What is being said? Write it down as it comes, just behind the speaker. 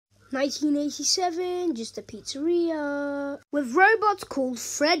1987, just a pizzeria with robots called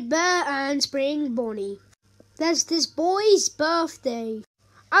Fredbear and Spring Bonnie. There's this boy's birthday,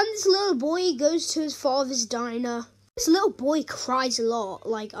 and this little boy goes to his father's diner. This little boy cries a lot, a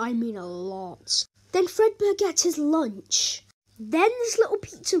lot. Then Fredbear gets his lunch. Then this little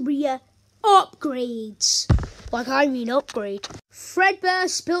pizzeria upgrades. Upgrade. Fredbear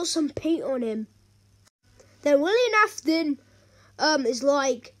spills some paint on him. Then William Afton is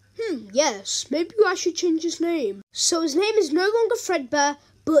like, yes, maybe I should change his name. So his name is no longer Fredbear,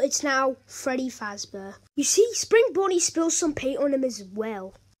 but it's now Freddy Fazbear. You see, Spring Bonnie spills some paint on him as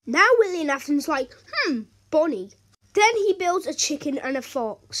well. Now William Afton's like, Bonnie. Then he builds a chicken and a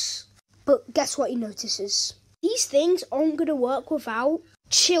fox. But guess what he notices? These things aren't going to work without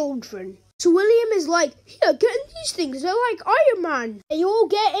children. So William is like, here, get in these things. They're like Iron Man. They all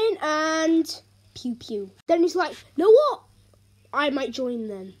get in and pew pew. Then he's like, you know what? I might join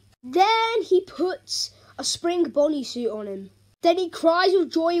them. Then he puts a Spring Bonnie suit on him. Then he cries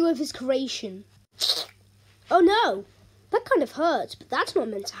with joy with his creation. Oh no, that kind of hurts, but that's not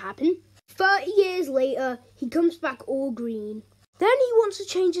meant to happen. 30 years later, he comes back all green. Then he wants to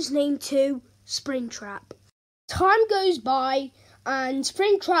change his name to Springtrap. Time goes by and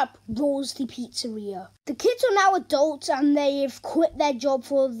Springtrap rules the pizzeria. The kids are now adults and they've quit their job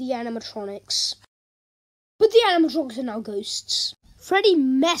for the animatronics. But the animatronics are now ghosts. Freddy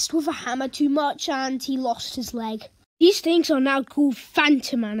messed with a hammer too much and he lost his leg. These things are now called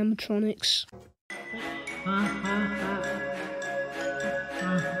phantom animatronics. Ha ha ha!